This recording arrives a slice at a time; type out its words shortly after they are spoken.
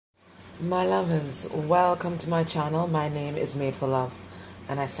My lovers, welcome to my channel. My name is Made for Love,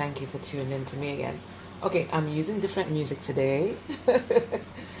 and I thank you for tuning in to me again. Okay, I'm using different music today.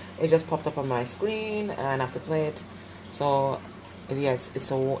 It just popped up on my screen, and I have to play it. So, yes, it's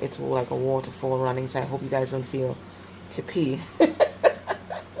like a waterfall running. So I hope you guys don't feel to pee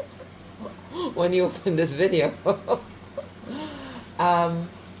when you open this video. I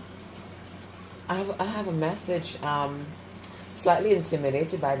have a message. Slightly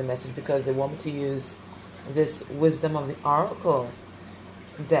intimidated by the message because they want me to use this Wisdom of the Oracle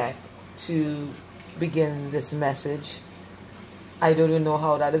deck to begin this message. I don't even know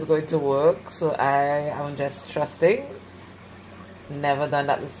how that is going to work, so I am just trusting. Never done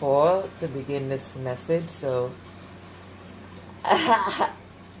that before to begin this message, so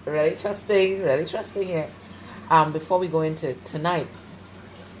really trusting here. Before we go into tonight,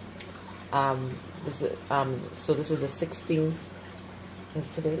 this is the 16th. Is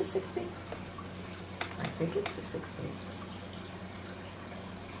today the 16th? I think it's the 16th.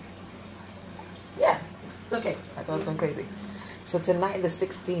 Yeah. Okay. I thought I was going crazy. So tonight the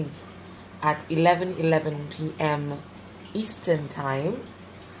 16th at 11:11 p.m. Eastern Time,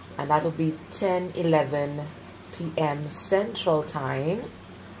 and that will be 10:11 p.m. Central Time,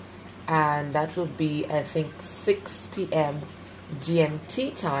 and that will be, I think, 6 p.m.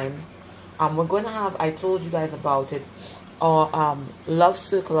 GMT time. We're going to have, I told you guys about it, our love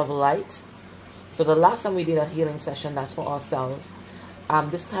circle of light. So the last time we did a healing session, that's for ourselves.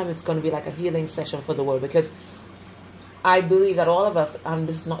 This time it's going to be like a healing session for the world, because I believe that all of us,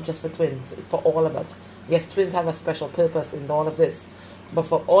 this is not just for twins, for all of us. Yes, twins have a special purpose in all of this, but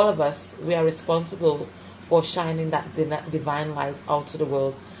for all of us, we are responsible for shining that divine light out to the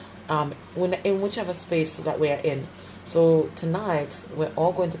world, in whichever space that we are in. So tonight we're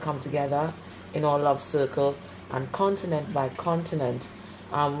all going to come together in our love circle, and continent by continent,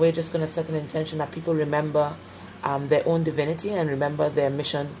 we're just going to set an intention that people remember their own divinity and remember their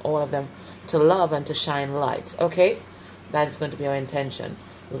mission, all of them, to love and to shine light. Okay, that is going to be our intention.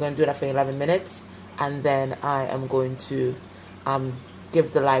 We're going to do that for 11 minutes, and then I am going to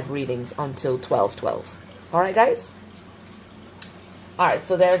give the live readings until 12:12. All right, guys. All right,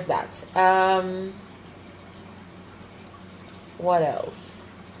 so there's that. What else?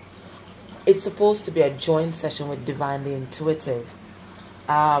 It's supposed to be a joint session with Divinely Intuitive.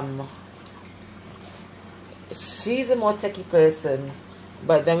 She's a more techie person,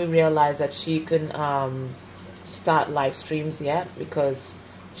 but then we realized that she couldn't start live streams yet because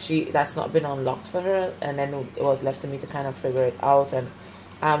that's not been unlocked for her, and then it was left to me to kind of figure it out, and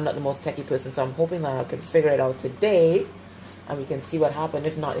I'm not the most techie person, so I'm hoping that I can figure it out today and we can see what happens.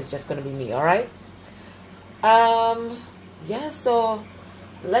 If not, it's just going to be me. All right. Yeah, so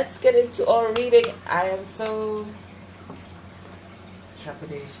let's get into our reading. I am so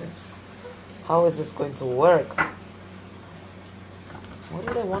trepidatious. How is this going to work? What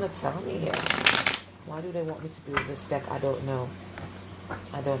do they want to tell me here? Why do they want me to do this deck? I don't know.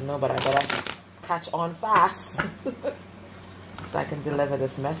 I don't know, but I better catch on fast so I can deliver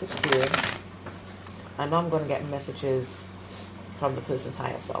this message to you. I know I'm going to get messages from the person's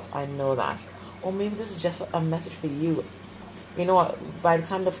higher self. I know that. Or maybe this is just a message for you. You know what? By the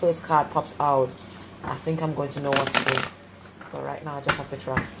time the first card pops out, I think I'm going to know what to do. But right now, I just have to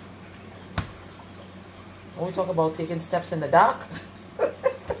trust. When we talk about taking steps in the dark,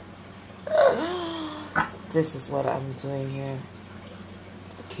 this is what I'm doing here.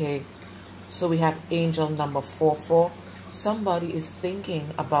 Okay. So we have angel number 44. Somebody is thinking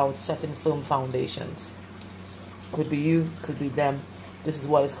about setting firm foundations. Could be you, could be them. This is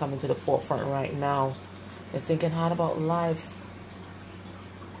what is coming to the forefront right now. They're thinking hard about life,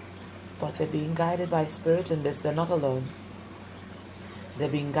 but they're being guided by spirit in this. They're not alone. They're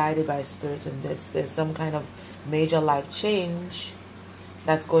being guided by spirit in this. There's some kind of major life change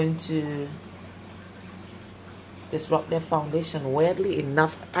that's going to disrupt their foundation. Weirdly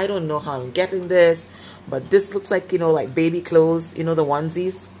enough, I don't know how I'm getting this, but this looks like, you know, like baby clothes, you know, the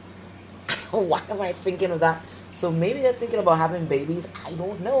onesies. Why am I thinking of that? So maybe they're thinking about having babies. I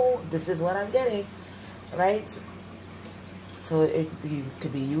don't know. This is what I'm getting, right? So it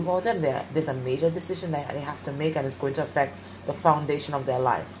could be you or them. There's a major decision that they have to make, and it's going to affect the foundation of their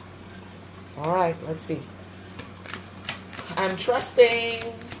life. All right, let's see. I'm trusting.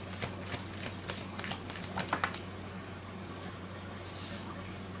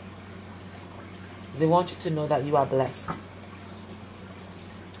 They want you to know that you are blessed.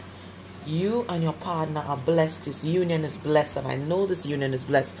 You and your partner are blessed. This union is blessed, and I know this union is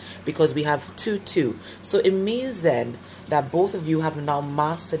blessed because we have 2-2. So it means then that both of you have now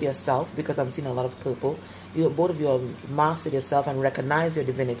mastered yourself, because I'm seeing a lot of purple. Both of you have mastered yourself and recognize your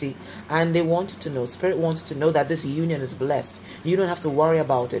divinity, and they want you to know, Spirit wants you to know that this union is blessed. You don't have to worry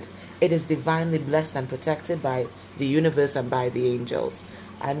about it. It is divinely blessed and protected by the universe and by the angels.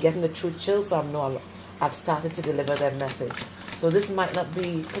 I'm getting the truth chill, so I know I've started to deliver that message. So this might not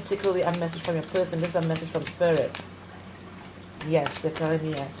be particularly a message from your person. This is a message from Spirit. Yes, they're telling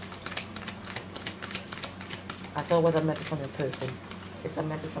me yes. I thought it was a message from your person. It's a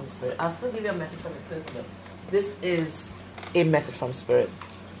message from Spirit. I'll still give you a message from your person, but this is a message from Spirit.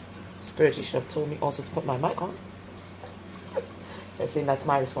 Spirit, you should have told me also to put my mic on. They're saying that's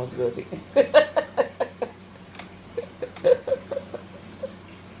my responsibility.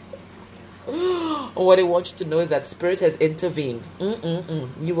 What I want you to know is that Spirit has intervened.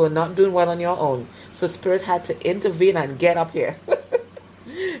 You were not doing well on your own. So Spirit had to intervene and get up here.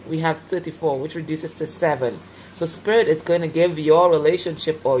 We have 34, which reduces to 7. So Spirit is going to give your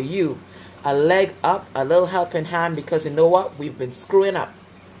relationship or you a leg up, a little helping hand, because you know what? We've been screwing up.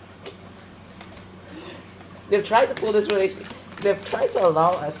 They've tried to pull this relationship. They've tried to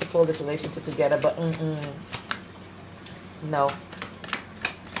allow us to pull this relationship together, but no.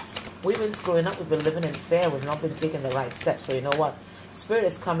 We've been screwing up. We've been living in fear. We've not been taking the right steps. So you know what? Spirit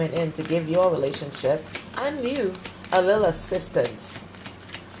is coming in to give your relationship and you a little assistance.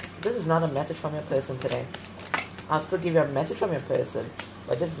 This is not a message from your person today. I'll still give you a message from your person,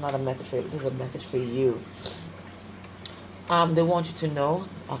 but this is not a message for you. This is a message for you. They want you to know.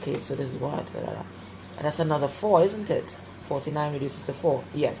 Okay, so this is what? And that's another 4, isn't it? 49 reduces to 4.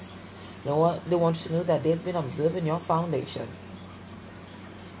 Yes. You know what? They want you to know that they've been observing your foundation.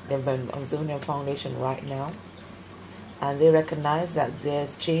 They've been observing your foundation right now, and they recognize that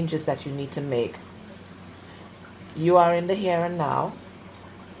there's changes that you need to make. You are in the here and now.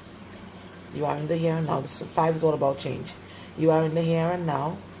 You are in the here and now. This 5 is all about change. You are in the here and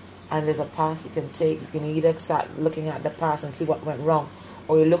now, and there's a path you can take. You can either start looking at the past and see what went wrong,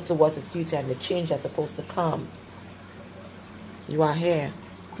 or you look towards the future and the change that's supposed to come. You are here.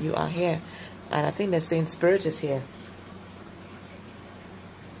 You are here. And I think they're saying Spirit is here.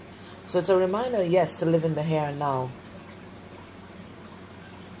 So it's a reminder, yes, to live in the here and now.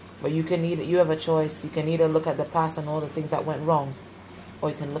 But you have a choice. You can either look at the past and all the things that went wrong, or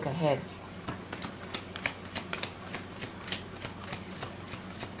you can look ahead.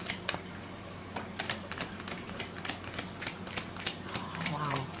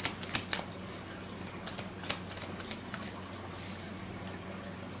 Wow.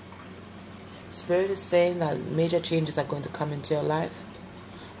 Spirit is saying that major changes are going to come into your life.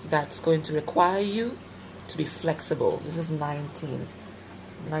 That's going to require you to be flexible. This is 19.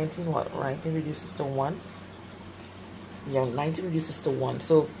 19 what? 19 reduces to 1. Yeah, 19 reduces to 1.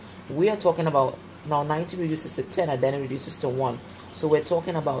 So we are talking about now 19 reduces to 10 and then it reduces to 1. So we're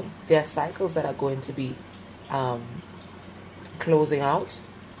talking about there are cycles that are going to be closing out,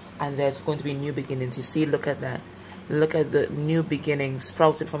 and there's going to be new beginnings. You see, look at that. Look at the new beginning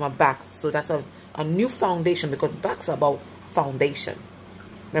sprouted from a back. So that's a new foundation, because backs are about foundation.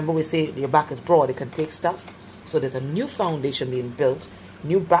 Remember, we say your back is broad, it can take stuff. So there's a new foundation being built,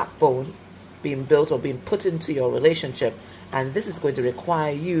 new backbone being built or being put into your relationship. And this is going to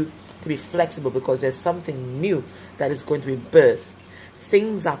require you to be flexible, because there's something new that is going to be birthed.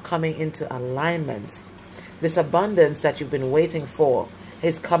 Things are coming into alignment. This abundance that you've been waiting for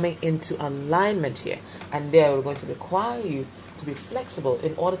is coming into alignment here. And they are going to require you to be flexible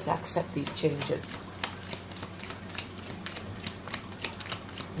in order to accept these changes.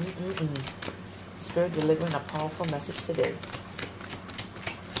 Spirit delivering a powerful message today.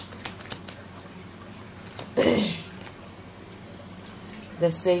 They're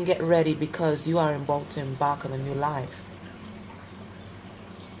saying get ready, because you are about to embark on a new life.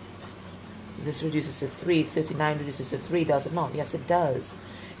 This reduces to 3. 39 reduces to 3, does it not? Yes, it does.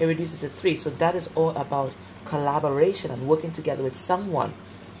 It reduces to 3. So that is all about collaboration and working together with someone.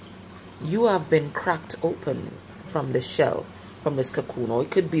 You have been cracked open from the shell, from this cocoon, or it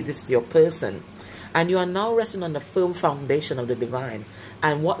could be this is your person, and you are now resting on the firm foundation of the divine.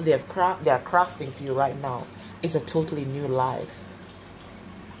 And what they are crafting for you right now is a totally new life.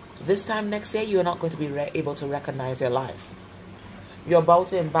 This time next year, you are not going to be able to recognize your life. You're about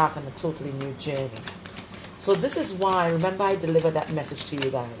to embark on a totally new journey. So this is why, remember, I delivered that message to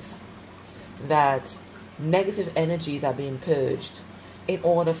you guys, that negative energies are being purged in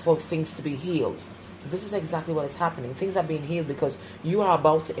order for things to be healed. This is exactly what is happening. Things are being healed because you are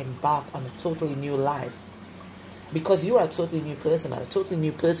about to embark on a totally new life. Because you are a totally new person, and a totally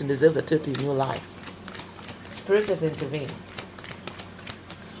new person deserves a totally new life. Spirit has intervened.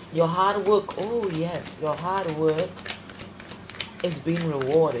 Your hard work, oh yes, your hard work is being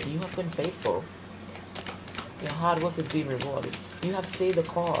rewarded. You have been faithful. Your hard work is being rewarded. You have stayed the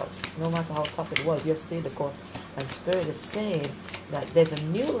course. No matter how tough it was, you have stayed the course. And Spirit is saying that there's a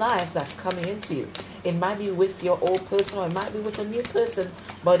new life that's coming into you. It might be with your old person, or it might be with a new person,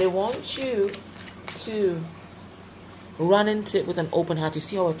 but they want you to run into it with an open heart. You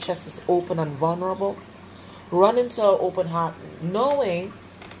see how her chest is open and vulnerable? Run into her open heart, knowing,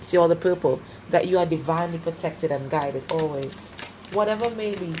 see all the purple, that you are divinely protected and guided always. Whatever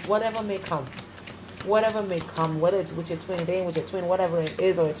may be, whatever may come. Whatever may come, whether it's with your twin, it ain't with your twin, whatever it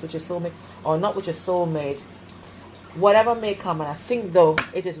is, or it's with your soulmate, or not with your soulmate, whatever may come. And I think though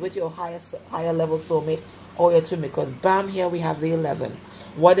it is with your higher level soulmate or your twin, because bam, here we have the 11.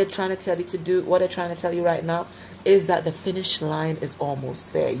 What they're trying to tell you to do, what they're trying to tell you right now, is that the finish line is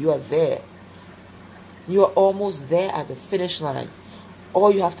almost there. You are there. You are almost there at the finish line.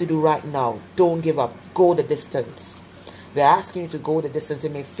 All you have to do right now, don't give up. Go the distance. They're asking you to go the distance.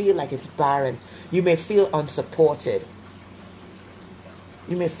 It may feel like it's barren. You may feel unsupported.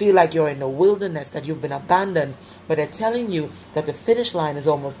 You may feel like you're in the wilderness, that you've been abandoned. But they're telling you that the finish line is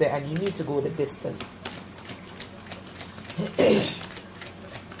almost there and you need to go the distance.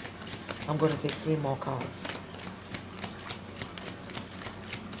 I'm going to take 3 more cards.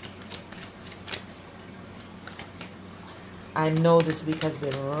 I know this week has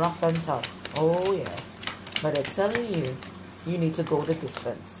been rough and tough. Oh yeah. But they're telling you, you need to go the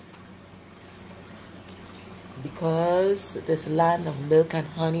distance. Because this land of milk and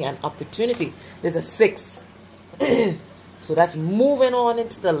honey and opportunity, there's a 6. So that's moving on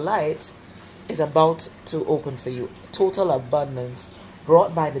into the light, is about to open for you. Total abundance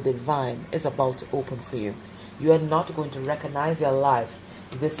brought by the divine is about to open for you. You are not going to recognize your life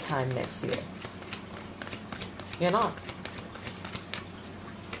this time next year. You're not.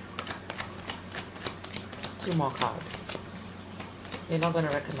 2 more cards. You're not going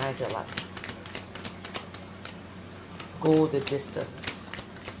to recognize your life. Go the distance.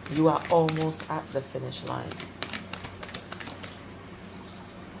 You are almost at the finish line.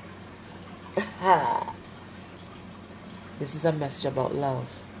 This is a message about love.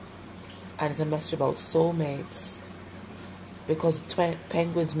 And it's a message about soulmates. Because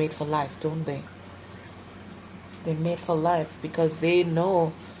penguins mate for life, don't they? They mate for life because they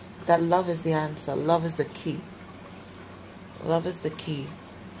know that love is the answer. Love is the key. Love is the key.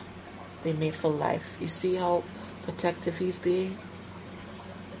 They made for life. You see how protective he's being?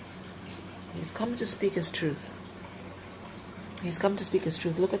 He's come to speak his truth. He's come to speak his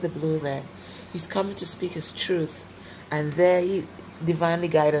truth. Look at the blue there. He's coming to speak his truth. And there he divinely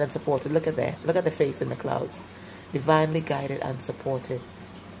guided and supported. Look at there. Look at the face in the clouds. Divinely guided and supported.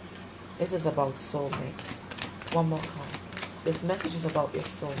 This is about soulmates. 1 more card. This message is about your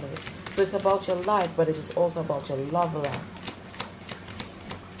soulmate. So it's about your life, but it is also about your love life.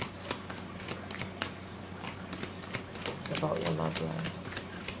 It's about your love life.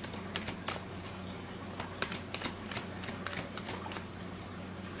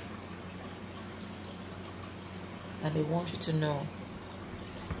 And they want you to know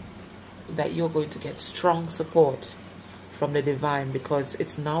that you're going to get strong support from the divine, because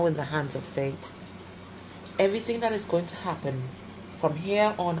it's now in the hands of fate. Everything that is going to happen from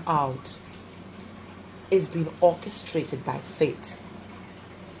here on out is being orchestrated by fate.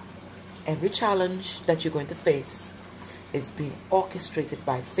 Every challenge that you're going to face is being orchestrated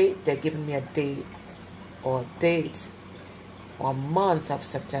by fate. They're giving me a day or a date or a month of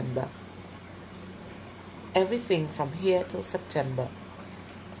September. Everything from here till September,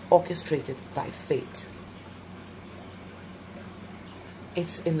 orchestrated by fate.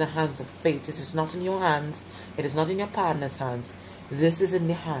 It's in the hands of fate. It is not in your hands. It is not in your partner's hands. This is in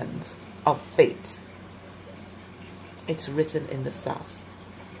the hands of fate. It's written in the stars.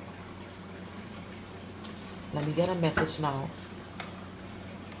 Let me get a message now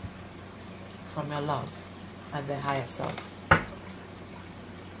from your love and their higher self.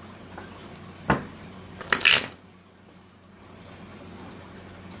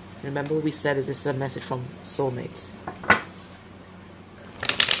 Remember, we said that this is a message from soulmates.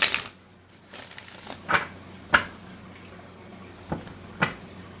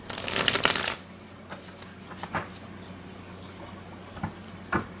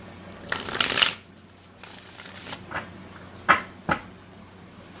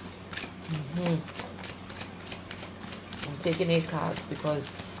 I'm taking 8 cards because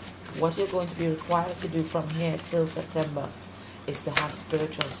what you're going to be required to do from here till September is to have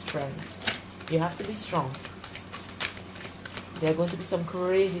spiritual strength. You have to be strong. There are going to be some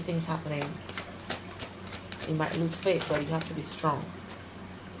crazy things happening. You might lose faith, but you have to be strong.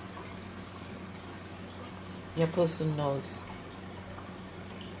 Your person knows.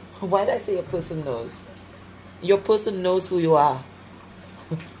 Why did I say your person knows? Your person knows who you are.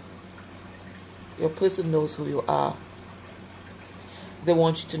 Your person knows who you are. They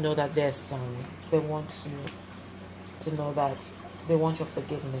want you to know that they're sorry. They want you to know that they want your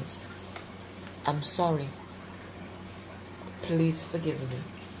forgiveness. I'm sorry. Please forgive me.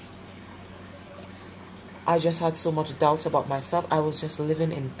 I just had so much doubts about myself. I was just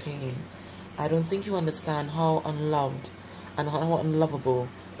living in pain. I don't think you understand how unloved and how unlovable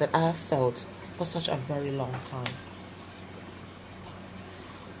that I have felt for such a very long time.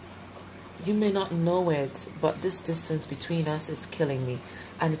 You may not know it, but this distance between us is killing me,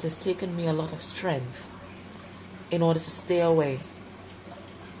 and it has taken me a lot of strength in order to stay away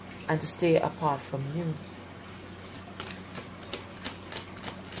and to stay apart from you.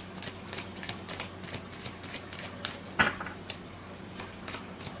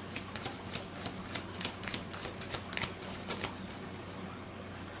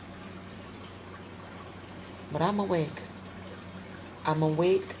 But I'm awake. I'm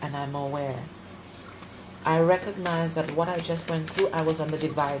awake and I'm aware. I recognize that what I just went through, I was under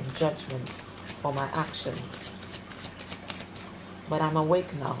divine judgment for my actions. But I'm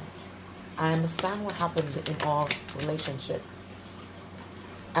awake now. I understand what happened in our relationship.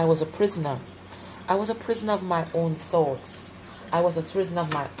 I was a prisoner. I was a prisoner of my own thoughts. I was a prisoner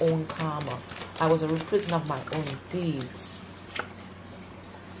of my own karma. I was a prisoner of my own deeds.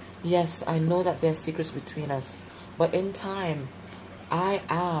 Yes, I know that there are secrets between us, but in time, I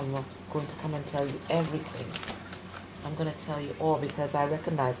am going to come and tell you everything. I'm going to tell you all, because I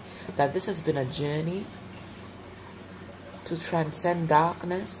recognize that this has been a journey to transcend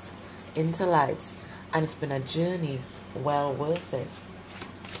darkness into light, and it's been a journey well worth it.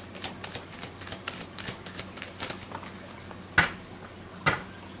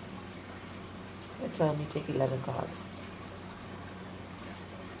 They tell me take 11 cards.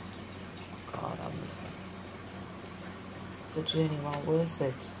 God, I'm listening. It's a journey well worth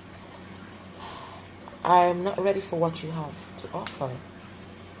it. I'm not ready for what you have to offer,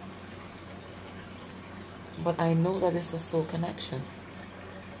 but I know that it's a soul connection.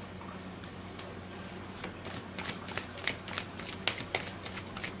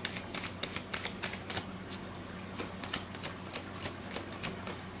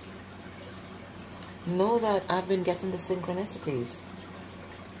 Know that I've been getting the synchronicities.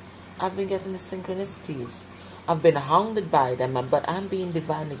 I've been getting the synchronicities. I've been hounded by them, but I'm being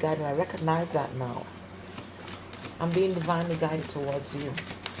divinely guided. I recognize that now. I'm being divinely guided towards you.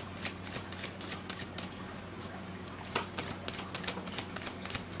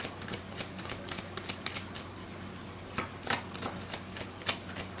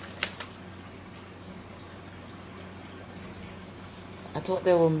 I thought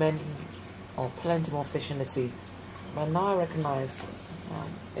there were many or plenty more fish in the sea, but now I recognize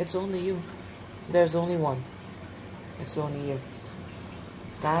it's only you. There's only one. It's only you.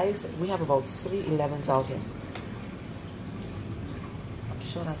 Guys, we have about 3 11s out here. I'm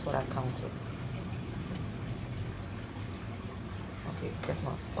sure that's what I counted. Okay, guess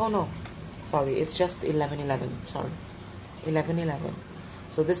not. Oh no. Sorry, it's just 11 11. Sorry. 11 11.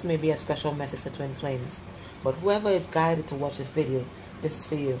 So this may be a special message for Twin Flames. But whoever is guided to watch this video, this is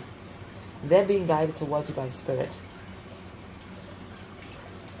for you. They're being guided towards you by spirit.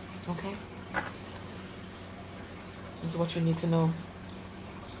 Okay? This is what you need to know.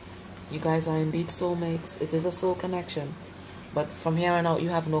 You guys are indeed soulmates. It is a soul connection. But from here on out, you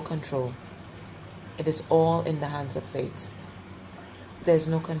have no control. It is all in the hands of fate. There's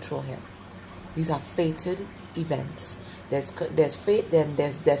no control here. These are fated events. There's fate, then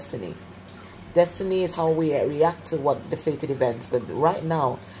there's destiny. Destiny is how we react to what the fated events. But right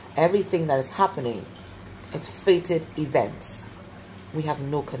now, everything that is happening, it's fated events. We have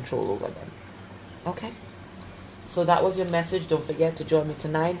no control over them. Okay? So that was your message. Don't forget to join me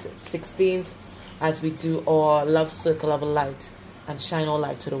tonight, 16th, as we do our love circle of light and shine our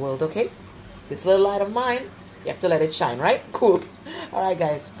light to the world, okay? This little light of mine, you have to let it shine, right? Cool. All right,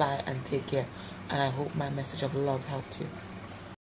 guys. Bye and take care. And I hope my message of love helped you.